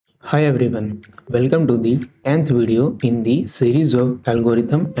Hi everyone, welcome to the 10th video in the series of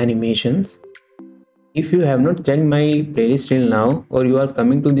algorithm animations. If you have not checked my playlist till now or you are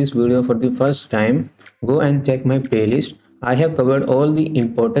coming to this video for the first time, go and check my playlist. I have covered all the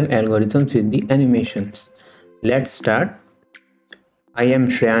important algorithms with the animations. Let's start. I am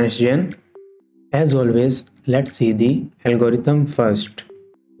Shreyaans Jain. As always, let's see the algorithm first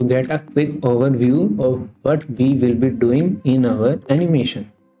to get a quick overview of what we will be doing in our animation.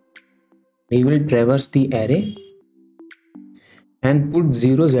 We will traverse the array and put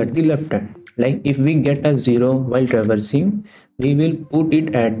zeros at the left hand. Like if we get a zero while traversing, we will put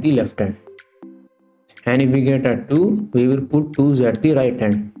it at the left hand. And if we get a 2, we will put 2's at the right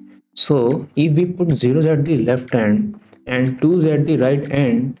hand. So if we put zeros at the left hand and 2's at the right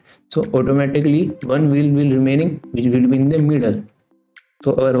hand, so automatically 1 will be remaining, which will be in the middle.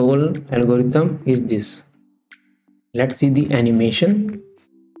 So our whole algorithm is this. Let's see the animation.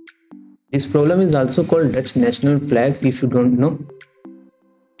 This problem is also called Dutch national flag if you don't know.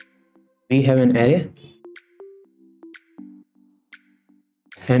 We have an array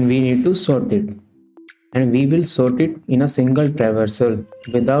and we need to sort it, and we will sort it in a single traversal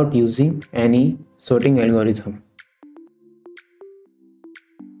without using any sorting algorithm.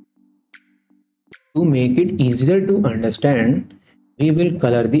 To make it easier to understand, we will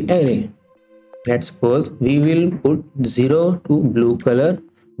color the array. Let's suppose we will put 0 to blue color,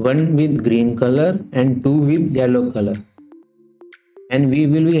 1 with green color and 2 with yellow color. And we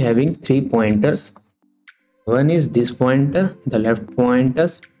will be having 3 pointers. One is this pointer, the left pointer.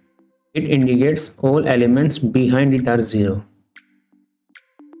 It indicates all elements behind it are 0.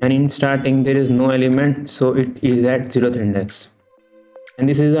 And in starting there is no element, so it is at 0th index. And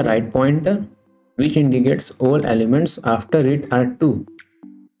this is the right pointer, which indicates all elements after it are 2.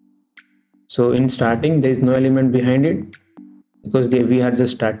 So in starting there is no element behind it because we are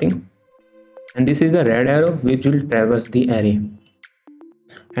just starting. And this is a red arrow which will traverse the array.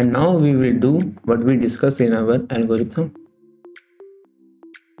 And now we will do what we discussed in our algorithm.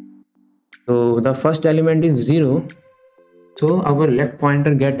 So the first element is 0. So our left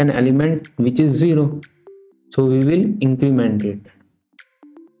pointer get an element which is 0. So we will increment it.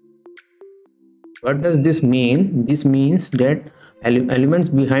 What does this mean? This means that elements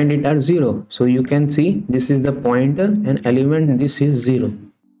behind it are 0. So you can see this is the pointer and element this is 0.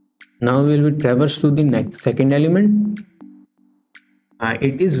 Now we will traverse to the next second element.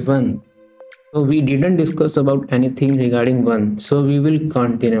 It is 1. So we didn't discuss about anything regarding 1. So we will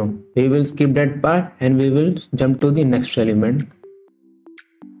continue. We will skip that part and we will jump to the next element.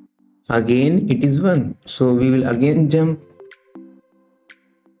 Again it is 1. So we will again jump.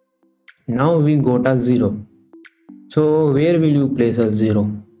 Now we got a 0. So where will you place a 0?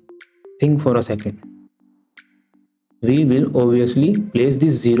 Think for a second. We will obviously place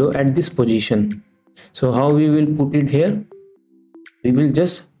this 0 at this position. So how we will put it here? We will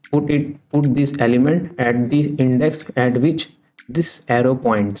just put this element at the index at which this arrow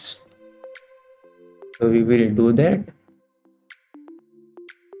points. So we will do that.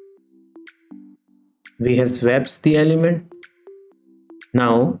 We have swapped the element.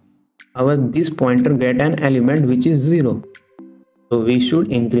 Now this pointer get an element which is 0. So we should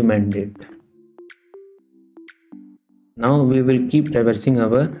increment it. Now we will keep traversing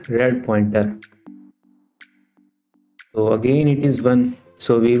our red pointer. So again it is 1.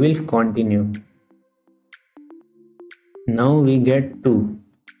 So we will continue. Now we get 2.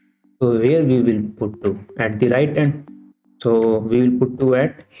 So where we will put 2? At the right hand. So we will put 2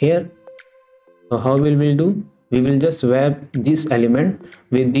 at here. So how will we do? We will just swap this element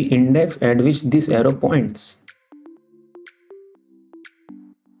with the index at which this arrow points.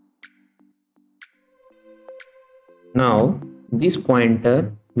 Now this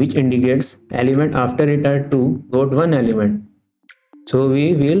pointer which indicates element after it are 2 got 1 element. So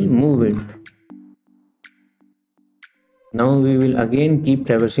we will move it. Now we will again keep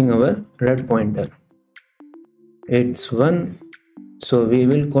traversing our red pointer. It's 1. So we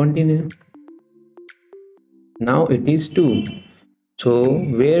will continue. Now it is 2. So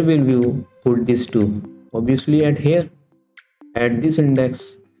where will you put this 2? Obviously at here, at this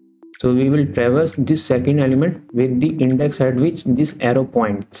index. So we will traverse this second element with the index at which this arrow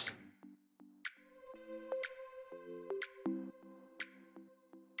points.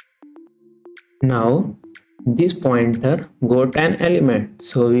 Now this pointer got an element,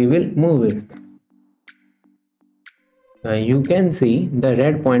 so we will move it. You can see the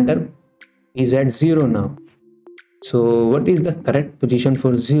red pointer is at 0 now. So what is the correct position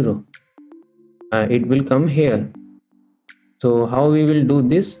for 0? It will come here. So how we will do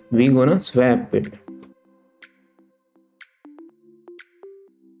this? We gonna swap it.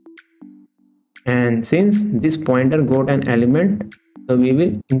 And since this pointer got an element, so we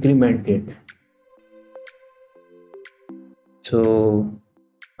will increment it. So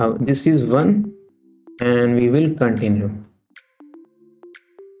this is 1 and we will continue.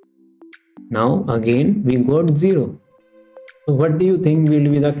 Now again we got 0. So what do you think will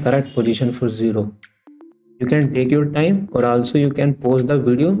be the correct position for 0? You can take your time, or also you can pause the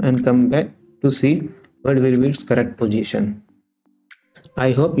video and come back to see what will be its correct position.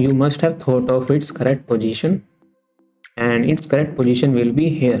 I hope you must have thought of its correct position, and its correct position will be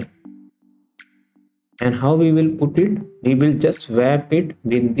here. And how we will put it? We will just swap it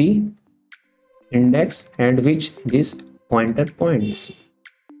with the index at which this pointer points.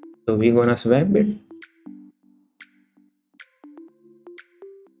 So we're gonna swap it.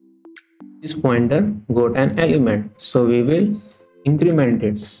 This pointer got an element, so we will increment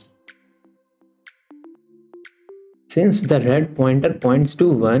it. Since the red pointer points to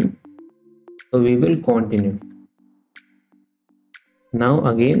 1, so we will continue. Now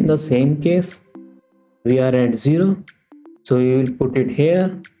again the same case, we are at 0, so we will put it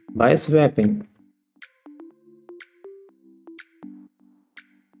here by swapping.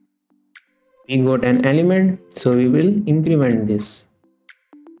 We got an element, so we will increment this.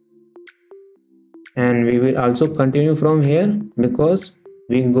 And we will also continue from here because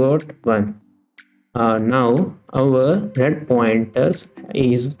we got 1. Now our red pointer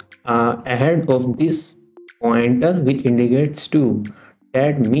is ahead of this pointer which indicates 2.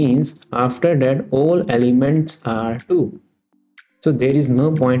 That means after that all elements are 2. So there is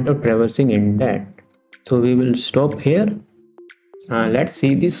no point of traversing in that. So we will stop here. Let's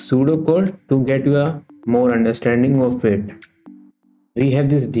see this pseudocode to get you a more understanding of it. We have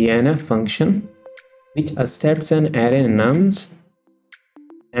this DNF function which accepts an array nums,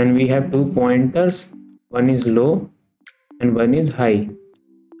 and we have 2 pointers. One is low and one is high.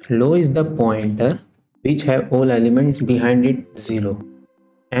 Low is the pointer which have all elements behind it 0,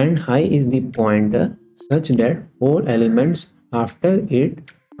 and high is the pointer such that all elements after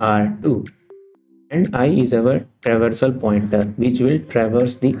it are 2, and I is our traversal pointer which will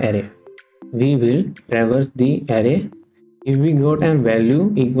traverse the array. We will traverse the array. If we got a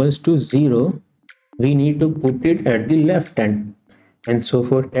value equals to 0, we need to put it at the left hand, and so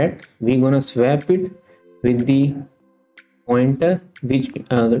for that we gonna swap it with the pointer which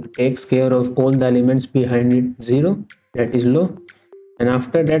takes care of all the elements behind it 0, that is low. And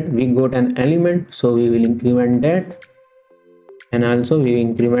after that we got an element, so we will increment that, and also we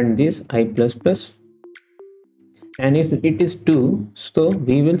increment this I++, and if it is 2, so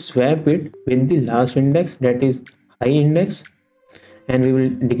we will swap it with the last index, that is high index, and we will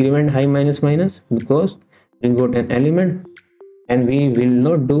decrement high minus minus because we got an element. And we will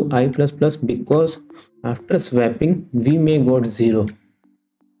not do I++ because after swapping we may got 0,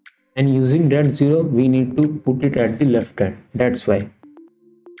 and using that 0 we need to put it at the left hand, that's why.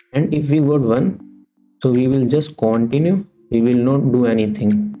 And if we got 1, so we will just continue, we will not do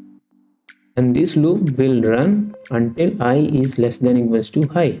anything, and this loop will run until I is less than equals to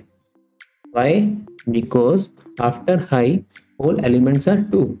high. Why? Because after high all elements are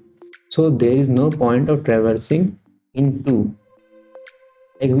 2, so there is no point of traversing in 2.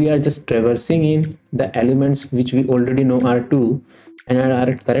 Like we are just traversing in the elements which we already know are 2 and are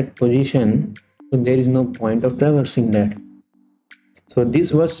at correct position, so there is no point of traversing that. So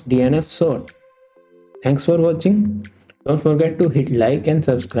this was DNF sort. Thanks for watching. Don't forget to hit like and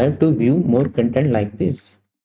subscribe to view more content like this.